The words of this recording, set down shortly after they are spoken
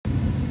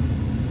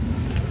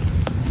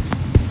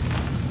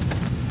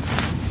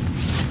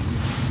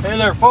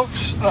there,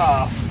 folks.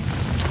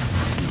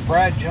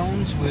 Brad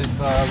Jones with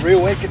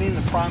Reawakening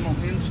the Primal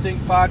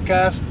Instinct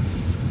podcast.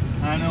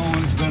 I know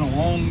it's been a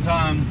long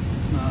time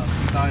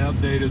since I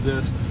updated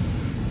this.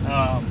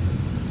 A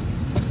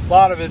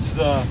lot of it's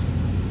the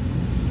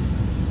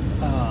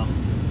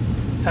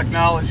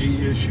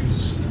technology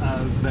issues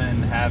I've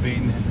been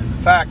having, and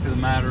the fact of the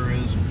matter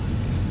is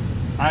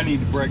I need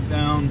to break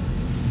down,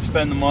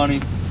 spend the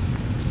money,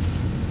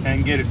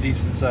 and get a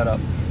decent setup.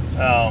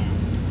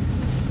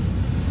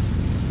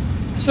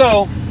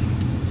 So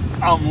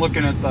I'm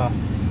looking at the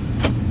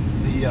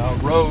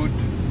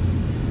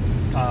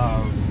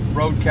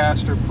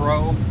Rodecaster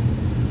Pro,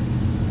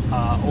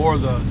 or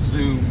the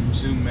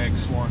Zoom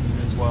makes one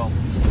as well.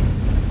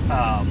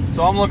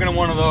 So I'm looking at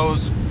one of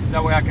those.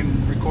 That way I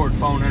can record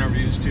phone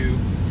interviews too,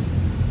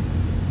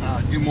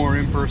 do more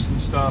in-person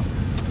stuff.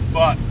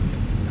 But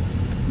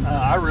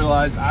I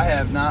realized I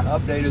have not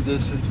updated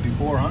this since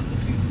before hunting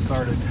season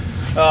started.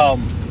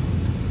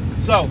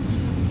 So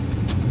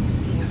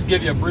just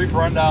give you a brief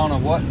rundown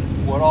of what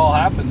all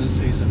happened this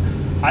season.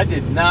 I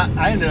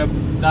ended up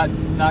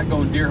not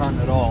going deer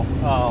hunting at all.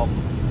 I'll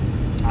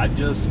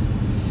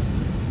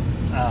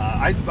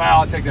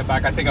take that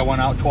back. I think I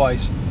went out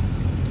twice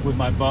with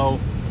my bow.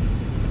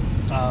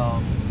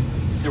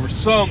 There were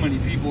so many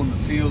people in the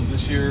fields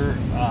this year,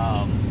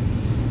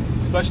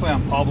 especially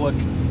on public,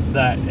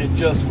 that it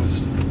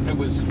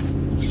was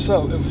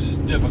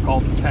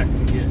difficult as heck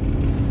to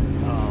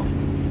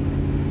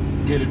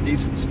get a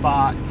decent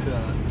spot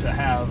to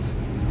have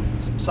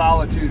some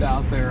solitude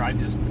out there. I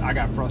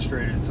got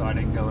frustrated, so I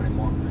didn't go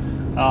anymore.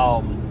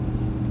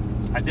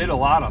 I did a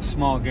lot of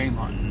small game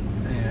hunting,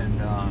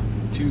 and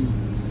to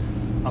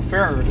a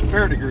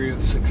fair degree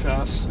of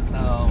success.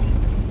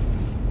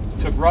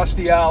 Took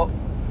Rusty out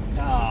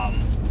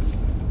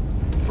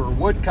for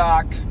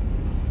woodcock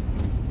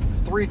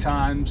 3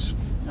 times,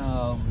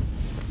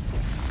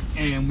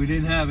 and we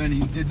did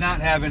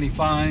not have any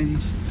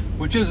finds,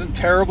 which isn't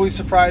terribly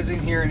surprising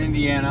here in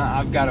Indiana.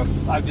 I've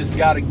just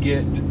got to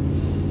get,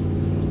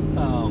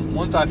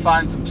 once I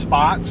find some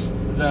spots,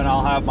 then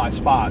I'll have my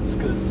spots,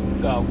 because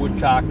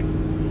woodcock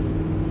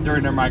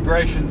during their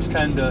migrations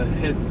tend to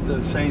hit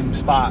the same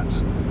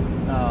spots.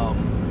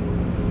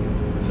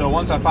 So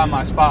once I find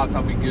my spots,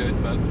 I'll be good.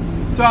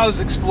 So I was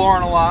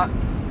exploring a lot.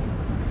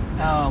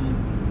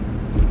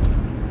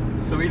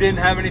 So he didn't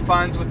have any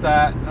finds with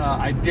that.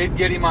 I did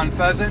get him on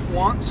pheasant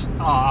once.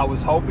 I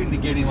was hoping to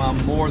get him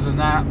on more than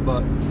that,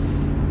 but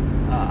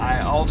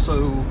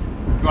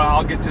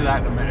I'll get to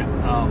that in a minute.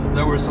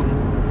 There were some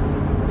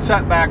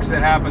setbacks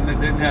that happened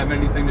that didn't have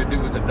anything to do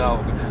with the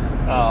dog.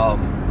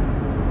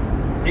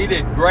 He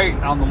did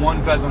great on the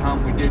one pheasant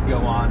hunt we did go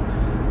on.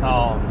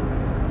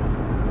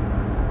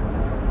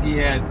 He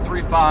had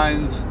 3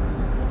 finds.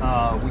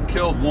 We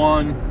killed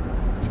one.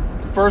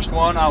 The first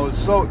one, I was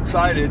so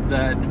excited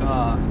that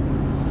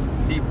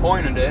he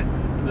pointed it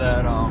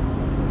that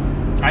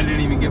I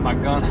didn't even get my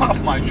gun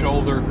off my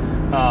shoulder.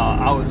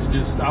 I was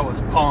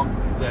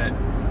pumped that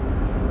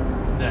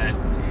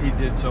he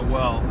did so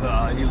well.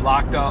 He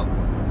locked up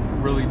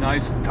really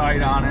nice and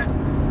tight on it.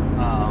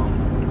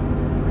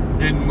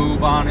 Didn't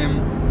move on him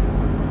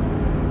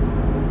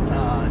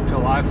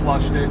until I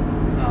flushed it.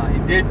 He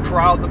did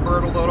crowd the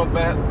bird a little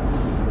bit,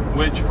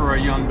 which for a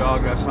young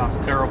dog, that's not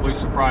terribly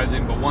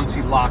surprising. But once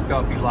he locked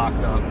up, and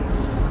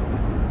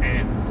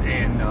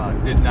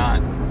did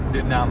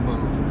not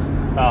move.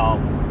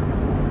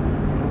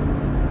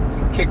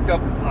 He kicked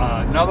up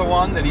another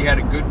one that he had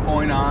a good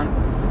point on,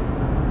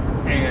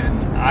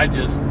 and I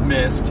just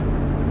missed.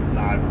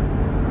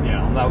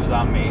 That was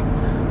on me.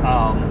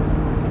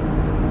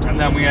 And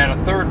then we had a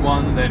third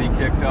one that he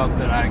kicked up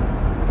that I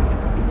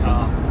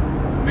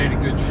made a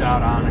good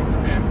shot on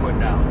and put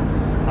down.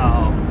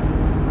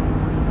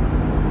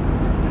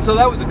 So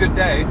that was a good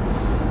day,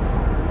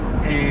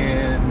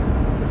 and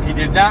he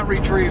did not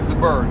retrieve the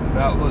bird.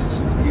 I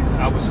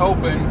was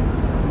hoping.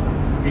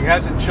 He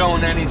hasn't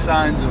shown any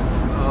signs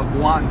of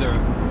wanting to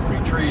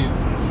retrieve,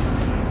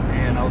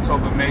 and I was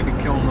hoping maybe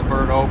killing the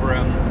bird over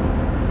him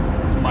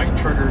might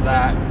trigger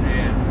that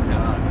and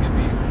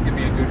give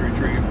me a good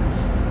retrieve.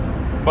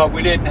 But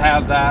we didn't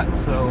have that,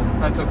 so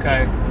that's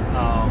okay.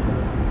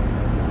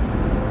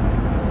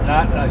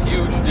 Not a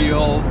huge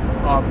deal.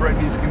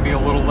 Brittany's can be a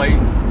little late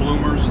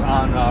bloomers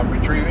on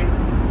retrieving,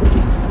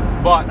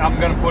 but I'm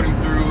going to put him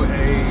through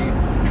a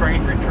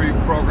trained retrieve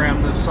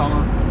program this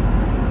summer.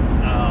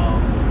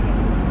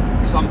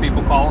 Some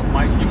people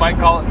you might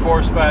call it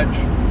force fetch.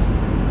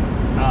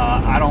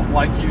 I don't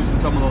like using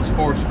some of those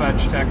force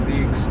fetch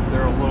techniques.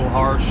 They're a little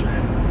harsh,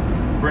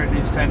 and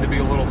Brittany's tend to be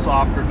a little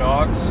softer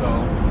dogs,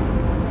 so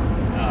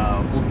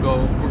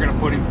we're going to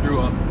put him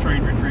through a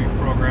trained retrieve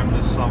program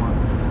this summer.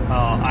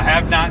 I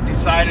have not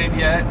decided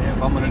yet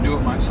if I'm going to do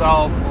it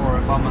myself or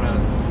if I'm going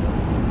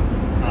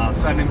to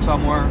send him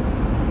somewhere.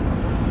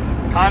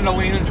 Kind of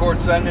leaning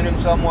towards sending him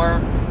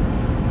somewhere.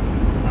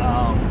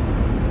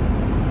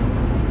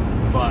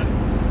 But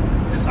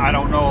just I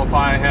don't know if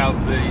I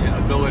have the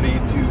ability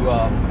to,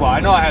 well, I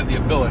know I have the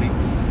ability.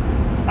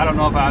 I don't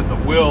know if I have the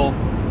will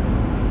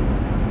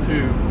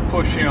to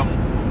push him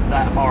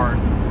that hard.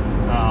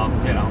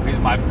 He's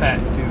my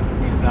pet too.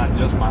 He's not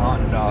just my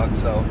hunting dog,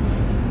 so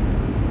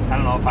I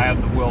don't know if I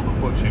have the will to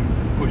push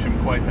him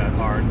quite that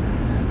hard.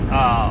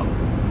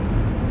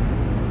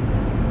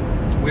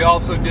 We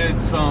also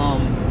did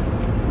some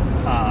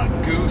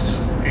goose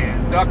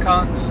and duck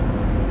hunts.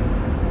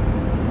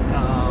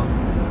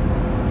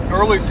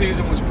 Early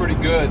season was pretty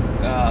good.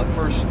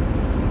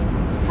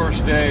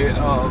 First day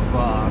of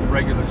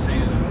regular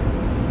season,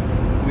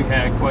 we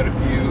had quite a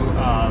few.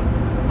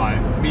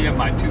 Me and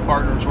my 2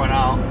 partners went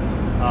out.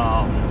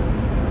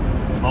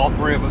 All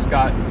 3 of us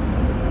got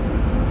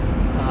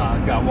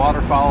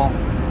waterfowl.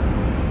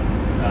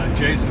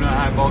 Jason and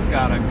I both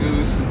got a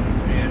goose,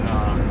 and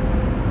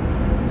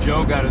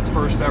Joe got his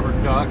first ever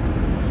duck.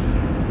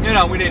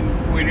 We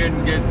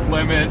didn't get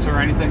limits or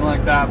anything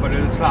like that, but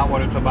it's not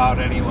what it's about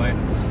anyway.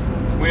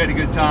 We had a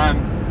good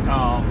time.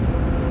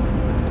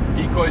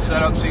 Decoy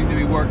setup seemed to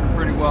be working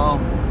pretty well.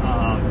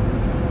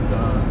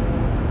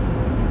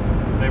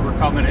 They were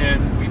coming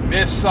in. We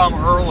missed some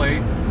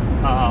early,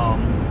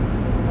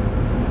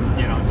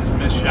 just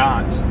missed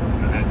shots.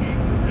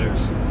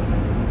 There's,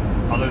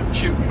 other than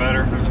shooting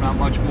better, there's not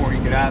much more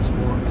you could ask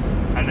for.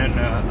 And then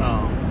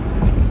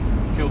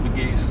killed the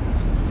geese.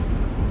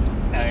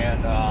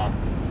 And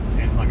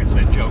like I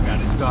said, Joe got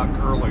his duck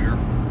earlier.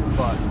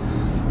 But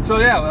so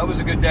yeah, that was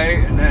a good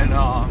day. And then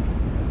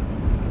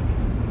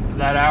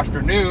that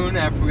afternoon,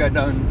 after we got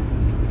done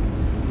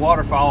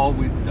waterfowl,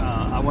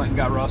 I went and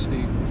got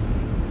Rusty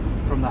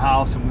from the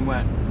house, and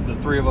the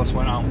 3 of us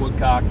went out and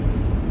woodcocked.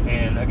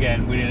 And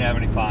again, we didn't have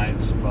any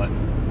finds, but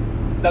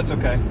that's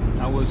okay.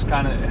 I was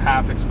kind of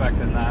half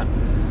expecting that.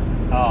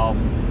 Now,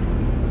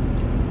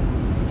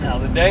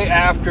 the day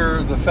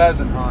after the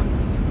pheasant hunt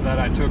that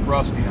I took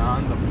Rusty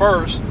on, the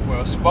first, well,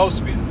 it was supposed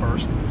to be the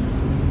first,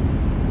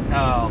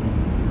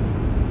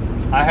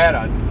 I had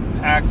an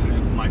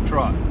accident with my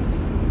truck.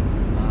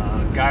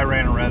 Guy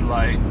ran a red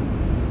light,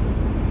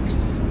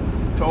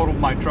 totaled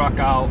my truck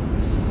out,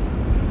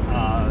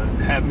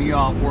 had me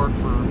off work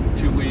for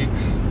 2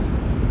 weeks,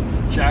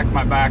 jacked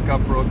my back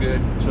up real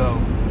good, so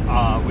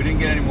we didn't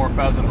get any more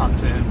pheasant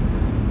hunts in.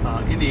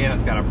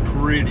 Indiana's got a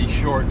pretty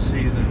short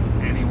season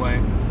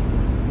anyway.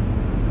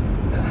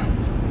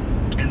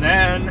 And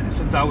then,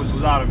 since I was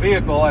without a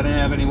vehicle, I didn't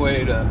have any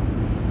way to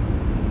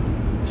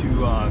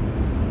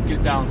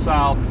get down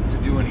south to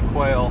do any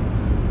quail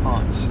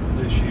hunts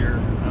this year.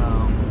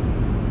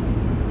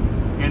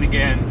 And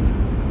again,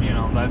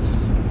 that's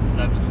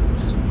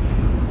just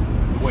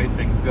the way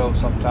things go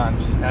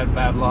sometimes. Had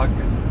bad luck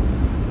and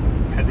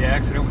had the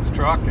accident with the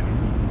truck,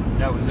 and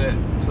that was it.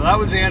 So that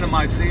was the end of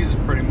my season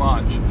pretty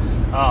much.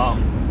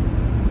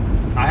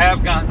 I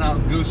have gotten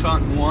out goose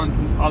hunting one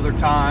other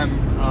time,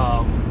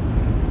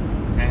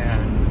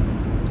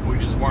 and we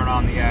just weren't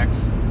on the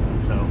X.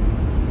 So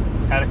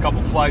had a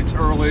couple flights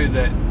early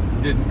that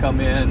didn't come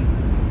in.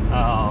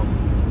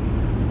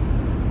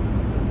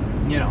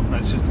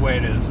 That's just the way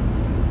it is.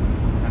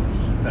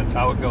 That's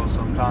how it goes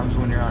sometimes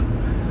when you're on.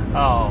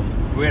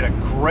 We had a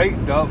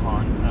great dove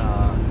hunt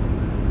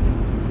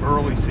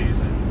early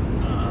season.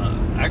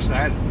 Actually,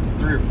 I had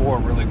 3 or 4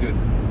 really good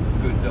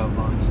dove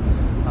hunts.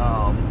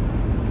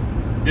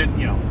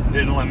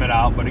 Didn't limit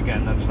out, but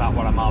again, that's not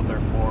what I'm out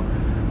there for.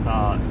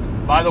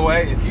 By the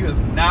way, if you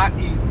have not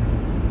eaten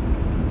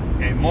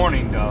a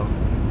mourning dove,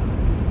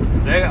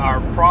 they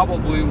are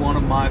probably one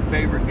of my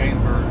favorite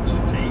game birds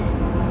to eat.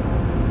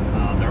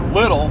 They're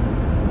little.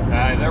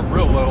 They're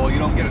real little. You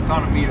don't get a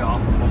ton of meat off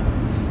of them.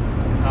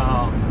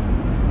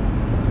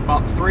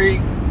 About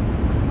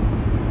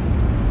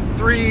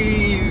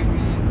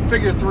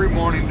figure 3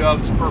 mourning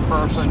doves per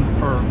person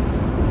for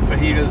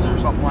fajitas or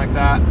something like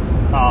that.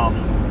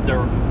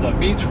 The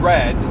meat's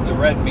red. It's a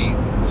red meat,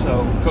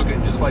 so cook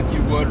it just like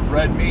you would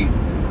red meat.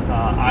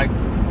 I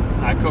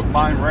cook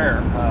mine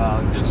rare.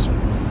 Just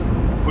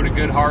put a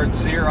good hard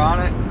sear on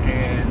it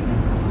and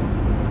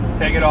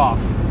take it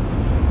off.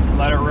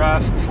 Let it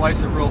rest,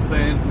 slice it real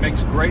thin.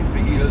 Makes great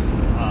fajitas.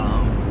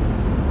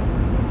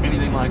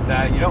 Anything like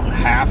that. You don't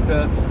have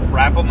to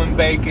wrap them in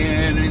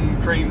bacon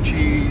and cream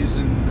cheese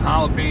and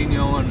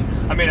jalapeno. And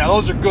I mean,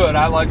 those are good.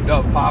 I like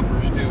dove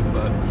poppers too,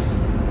 but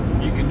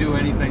you can do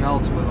anything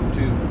else with them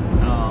too.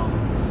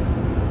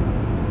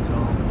 So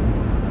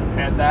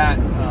had that.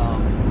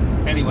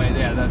 Anyway,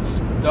 yeah, that's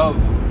dove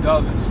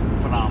is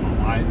phenomenal.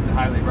 I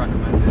highly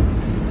recommend it.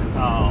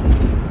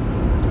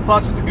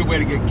 Plus, it's a good way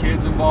to get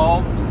kids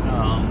involved.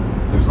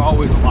 There's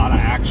always a lot of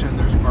action.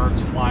 There's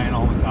birds flying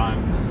all the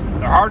time.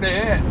 They're hard to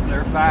hit.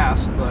 They're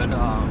fast, but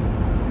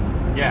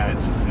yeah,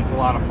 it's a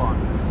lot of fun.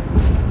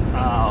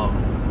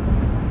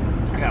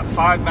 I got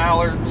 5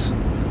 mallards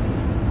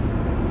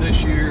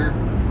this year,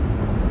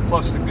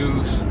 plus the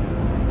goose,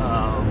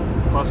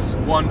 plus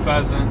 1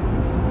 pheasant.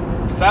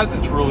 The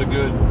pheasant's really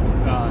good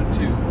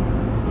too.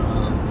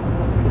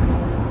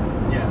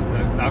 Yeah,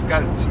 I've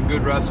got some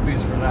good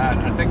recipes for that.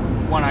 I think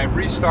when I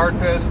restart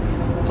this,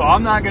 so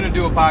I'm not going to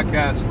do a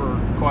podcast for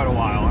quite a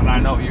while, and I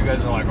know you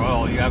guys are like,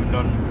 well, you haven't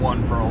done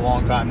one for a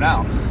long time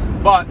now,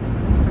 but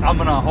I'm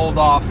going to hold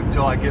off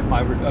until I get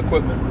my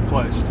equipment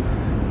replaced.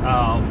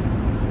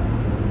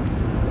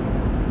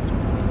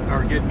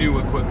 or get new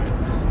equipment.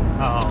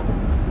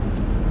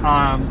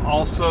 I'm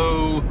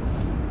also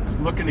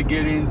looking to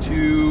get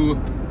into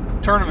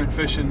tournament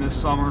fishing this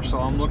summer, so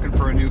I'm looking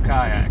for a new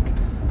kayak.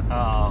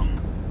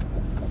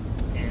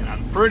 And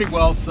I'm pretty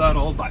well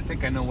settled. I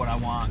think I know what I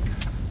want.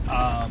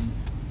 I'm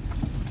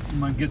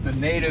going to get the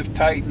Native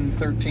Titan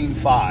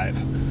 13.5.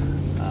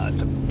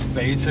 It's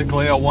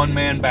basically a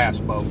one-man bass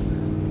boat.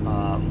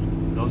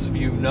 Those of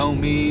you who know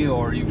me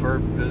or you've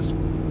heard the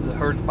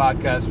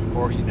podcast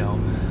before, you know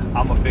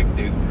I'm a big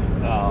dude.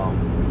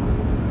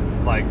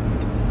 Like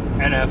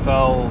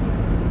NFL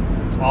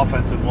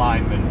offensive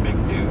lineman, big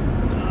dude.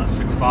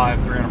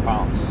 6'5", 300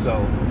 pounds.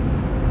 So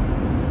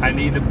I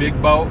need a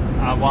big boat.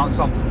 I want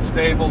something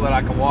stable that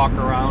I can walk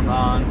around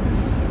on.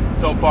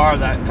 So far,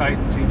 that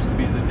Titan seems to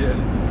be the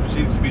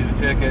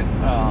ticket.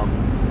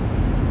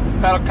 It's a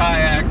pedal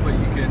kayak, but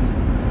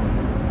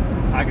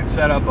I can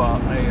set up a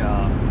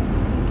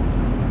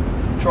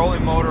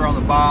trolling motor on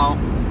the bow,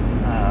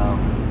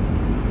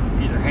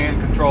 either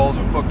hand controls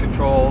or foot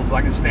controls.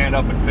 I can stand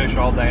up and fish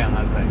all day on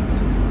that thing.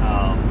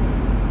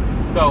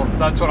 So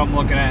that's what I'm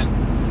looking at.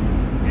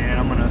 And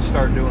I'm going to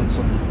start doing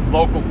some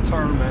local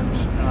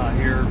tournaments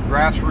here.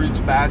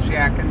 Grassroots Bass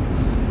Yakking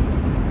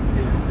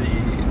is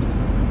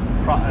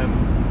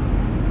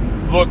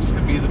looks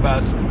to be the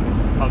best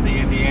of the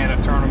Indiana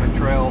tournament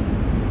trail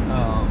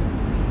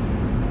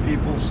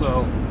people,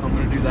 so I'm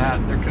going to do that.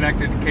 They're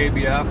connected to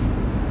KBF,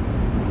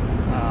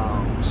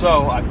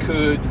 so I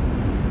could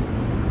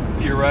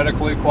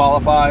theoretically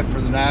qualify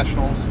for the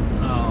Nationals,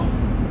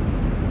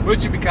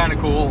 which would be kind of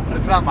cool.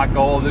 It's not my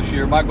goal this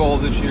year. My goal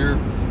this year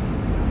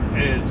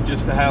is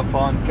just to have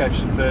fun, catch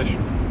some fish,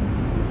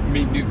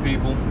 meet new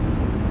people.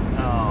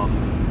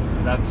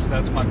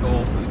 That's my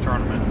goal for the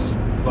tournaments.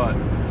 But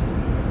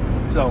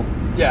so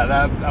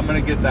yeah, I'm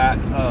gonna get that,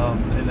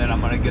 and then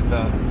I'm gonna get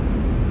the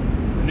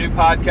new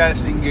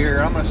podcasting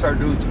gear. I'm gonna start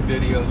doing some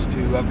videos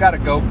too. I've got a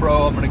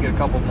GoPro. I'm gonna get a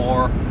couple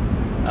more.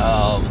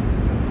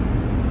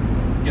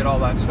 Get all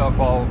that stuff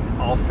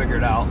all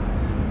figured out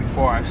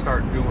before I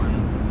start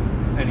doing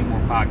any more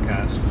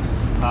podcasts.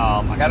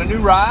 I got a new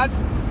rod.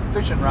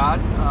 Fishing rod,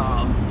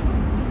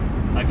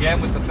 again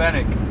with the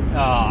Fennec.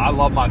 I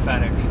love my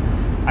Fennecs.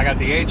 I got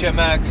the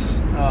HMX.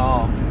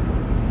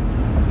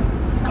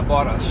 I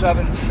bought a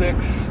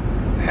 7.6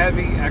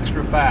 heavy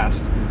extra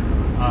fast,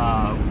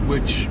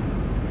 which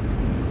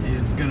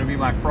is going to be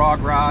my frog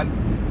rod.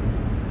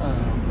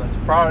 That's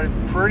probably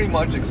pretty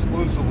much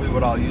exclusively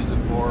what I'll use it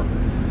for.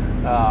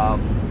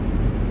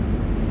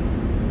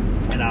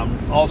 And I'm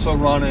also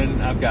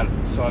running. I've got a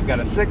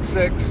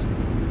 6.6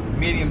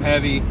 medium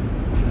heavy.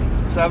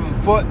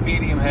 7-foot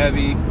medium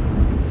heavy,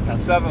 a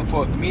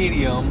 7-foot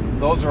medium.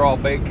 Those are all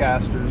bait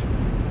casters,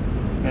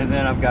 and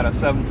then I've got a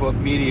 7-foot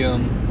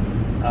medium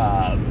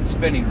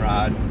spinning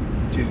rod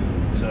too.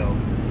 So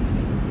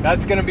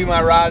that's going to be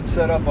my rod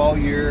setup all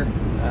year.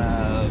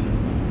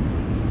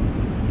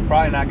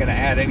 Probably not going to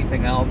add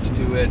anything else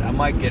to it. I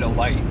might get a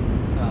light,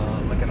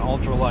 like an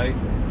ultralight,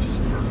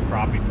 just for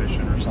crappie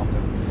fishing or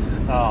something,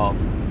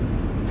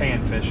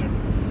 pan fishing.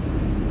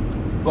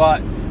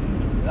 But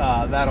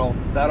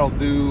that'll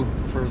do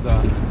for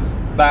the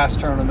bass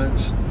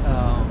tournaments,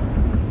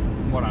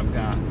 what I've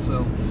got.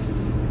 So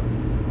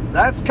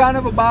that's kind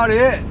of about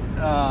it.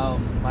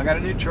 I got a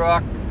new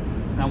truck.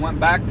 I went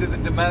back to the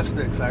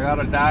domestics. I got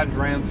a Dodge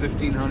Ram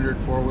 1500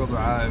 4-wheel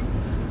drive.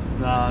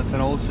 It's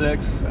an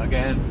 06.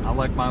 Again, I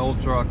like my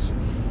old trucks.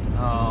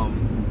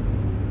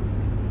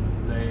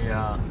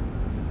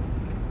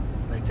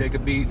 They take a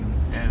beating,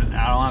 and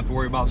I don't have to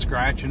worry about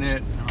scratching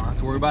it. I don't have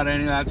to worry about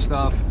any of that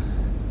stuff,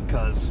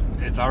 because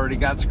it's already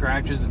got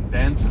scratches and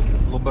dents and a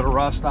little bit of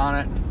rust on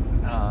it.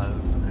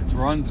 It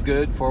runs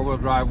good. 4-wheel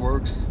drive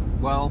works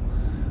well.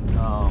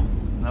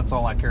 That's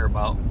all I care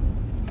about.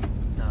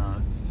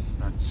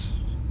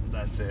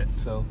 That's it.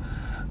 So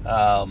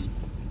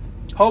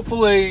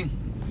hopefully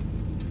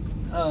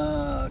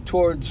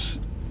towards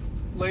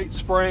late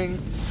spring,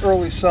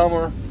 early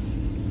summer,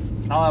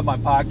 I'll have my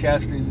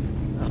podcasting.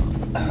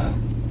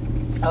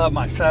 I'll have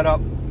my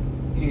setup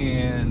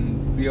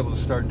and be able to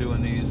start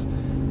doing these.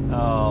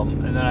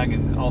 And then I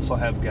can also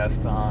have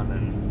guests on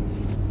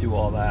and do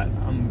all that.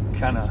 I'm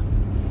kind of,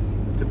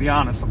 to be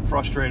honest, I'm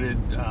frustrated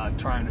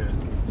trying to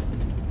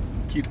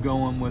keep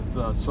going with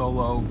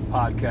solo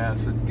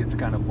podcasts. It gets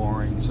kind of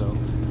boring, so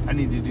I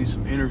need to do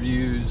some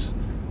interviews,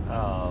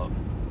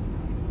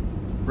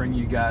 bring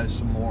you guys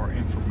some more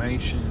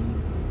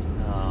information,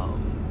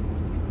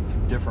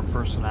 some different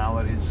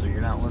personalities, so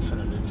you're not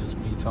listening to just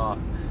me talk.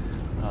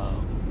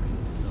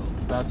 So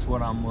that's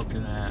what I'm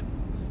looking at.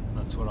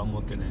 That's what I'm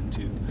looking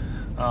into.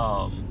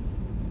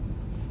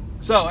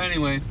 So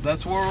anyway,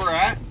 that's where we're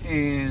at,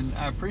 and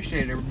I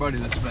appreciate everybody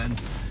that's been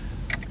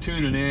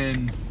tuning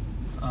in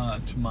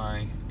to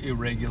my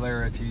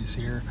irregularities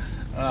here.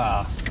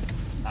 I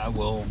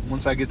will,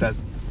 once I get that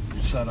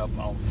set up,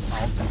 I'll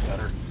do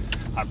better,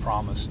 I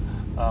promise.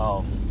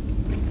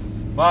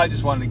 But I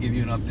just wanted to give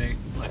you an update,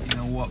 let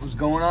you know what was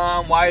going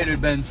on, why it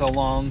had been so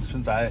long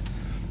since I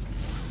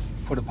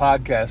put a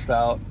podcast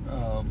out.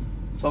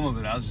 Some of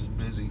it I was just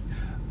busy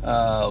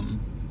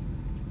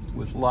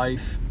with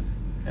life,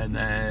 and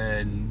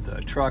then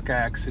the truck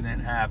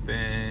accident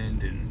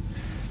happened and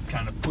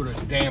kind of put a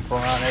damper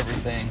on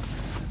everything.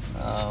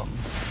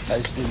 I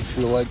just didn't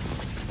feel like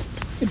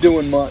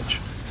doing much.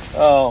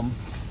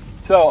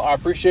 So I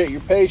appreciate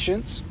your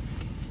patience.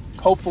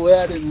 Hopefully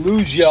I didn't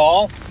lose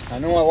y'all. I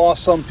know I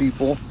lost some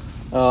people.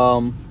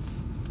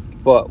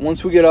 But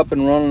once we get up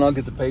and running, I'll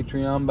get the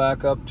Patreon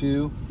back up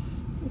too.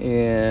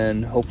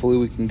 And hopefully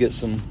we can get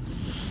some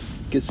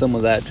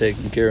of that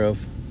taken care of.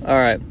 All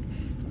right.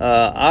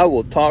 I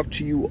will talk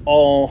to you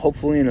all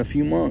hopefully in a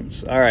few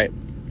months. All right.